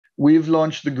We've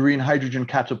launched the green hydrogen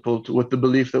catapult with the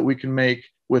belief that we can make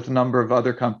with a number of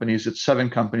other companies. It's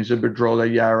 7 companies: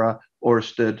 Iberdrola, Yara,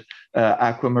 Ørsted,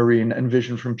 Aquamarine, and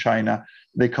Vision from China.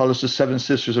 They call us the 7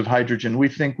 sisters of hydrogen. We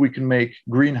think we can make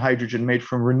green hydrogen made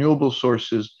from renewable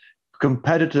sources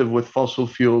competitive with fossil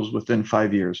fuels within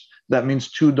 5 years. That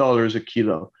means $2 a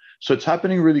kilo. So it's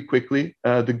happening really quickly.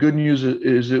 The good news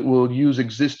is it will use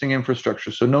existing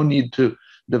infrastructure. So no need to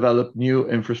develop new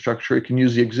infrastructure. It can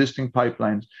use the existing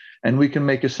pipelines. And we can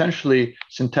make essentially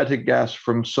synthetic gas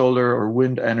from solar or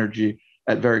wind energy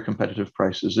at very competitive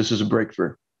prices. This is a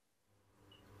breakthrough.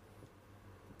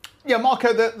 Yeah,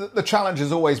 Marco, the challenge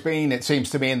has always been, it seems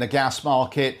to me, in the gas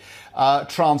market,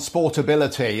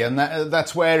 transportability. And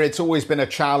that's where it's always been a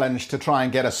challenge to try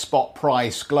and get a spot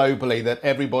price globally that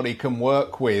everybody can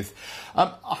work with.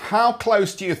 How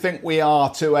close do you think we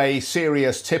are to a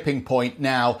serious tipping point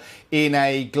now in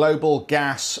a global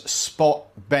gas spot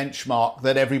benchmark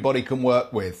that everybody can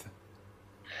work with?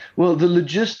 Well, the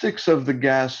logistics of the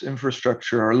gas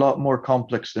infrastructure are a lot more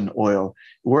complex than oil.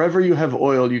 Wherever you have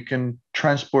oil, you can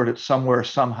transport it somewhere,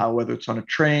 somehow, whether it's on a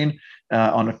train,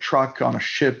 on a truck, on a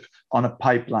ship, on a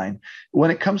pipeline.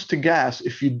 When it comes to gas,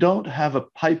 if you don't have a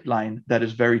pipeline that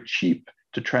is very cheap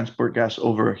to transport gas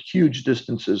over huge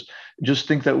distances, just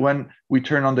think that when we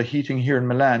turn on the heating here in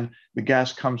Milan, the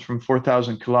gas comes from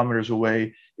 4,000 kilometers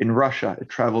away in Russia. It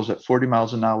travels at 40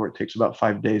 miles an hour. It takes about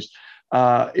 5 days.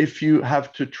 If you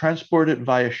have to transport it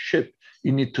via ship,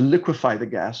 you need to liquefy the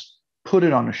gas, put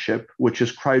it on a ship, which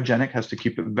is cryogenic, has to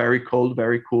keep it very cold,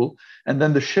 very cool. And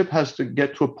then the ship has to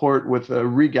get to a port with a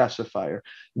regasifier.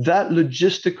 That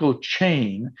logistical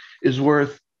chain is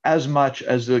worth as much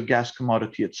as the gas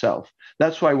commodity itself.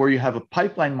 That's why where you have a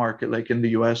pipeline market, like in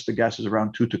the US, the gas is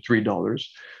around $2 to $3.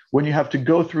 When you have to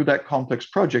go through that complex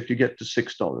project, you get to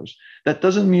 $6. That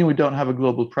doesn't mean we don't have a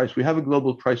global price. We have a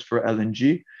global price for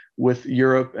LNG. With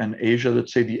Europe and Asia,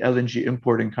 let's say the LNG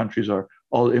importing countries are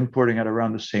all importing at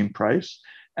around the same price.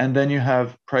 And then you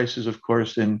have prices, of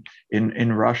course, in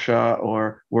Russia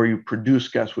or where you produce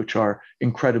gas, which are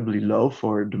incredibly low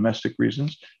for domestic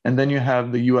reasons. And then you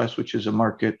have the US, which is a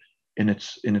market in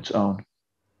its own.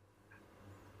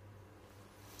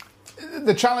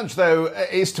 The challenge, though,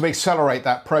 is to accelerate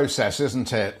that process,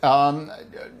 isn't it?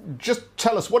 Just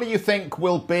tell us, what do you think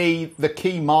will be the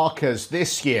key markers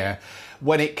this year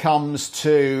when it comes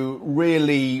to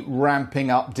really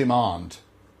ramping up demand?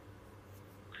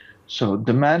 So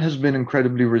demand has been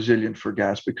incredibly resilient for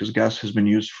gas because gas has been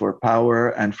used for power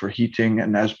and for heating.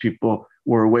 And as people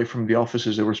were away from the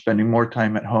offices, they were spending more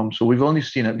time at home. So we've only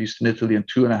seen, at least in Italy, a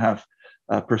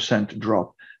 2.5%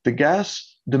 drop. The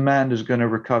gas demand is going to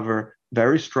recover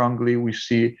very strongly. We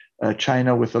see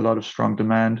China with a lot of strong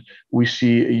demand. We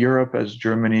see Europe, as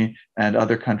Germany and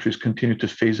other countries continue to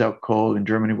phase out coal, and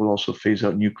Germany will also phase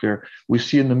out nuclear. We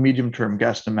see in the medium term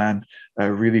gas demand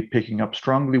really picking up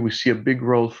strongly. We see a big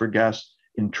role for gas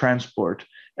in transport.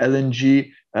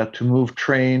 LNG to move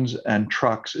trains and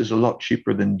trucks is a lot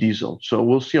cheaper than diesel. So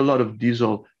we'll see a lot of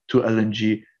diesel to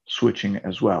LNG switching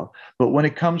as well. But when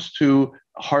it comes to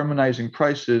harmonizing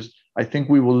prices, I think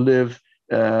we will live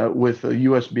with the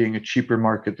US being a cheaper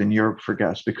market than Europe for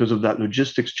gas because of that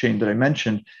logistics chain that I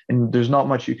mentioned. And there's not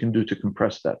much you can do to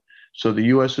compress that. So the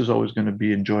US is always going to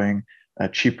be enjoying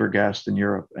cheaper gas than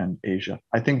Europe and Asia.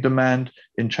 I think demand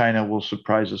in China will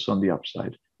surprise us on the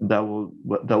upside, and that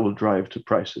will drive to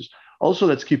prices. Also,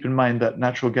 let's keep in mind that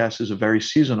natural gas is a very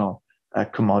seasonal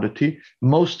commodity.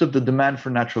 Most of the demand for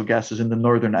natural gas is in the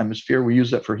northern hemisphere. We use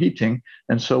that for heating.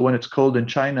 And so when it's cold in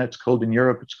China, it's cold in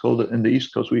Europe, it's cold in the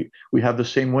East Coast. We have the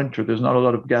same winter. There's not a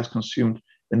lot of gas consumed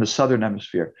in the southern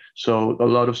hemisphere. So a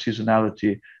lot of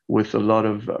seasonality with a lot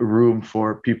of room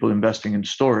for people investing in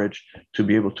storage to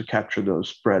be able to capture those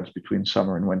spreads between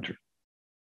summer and winter.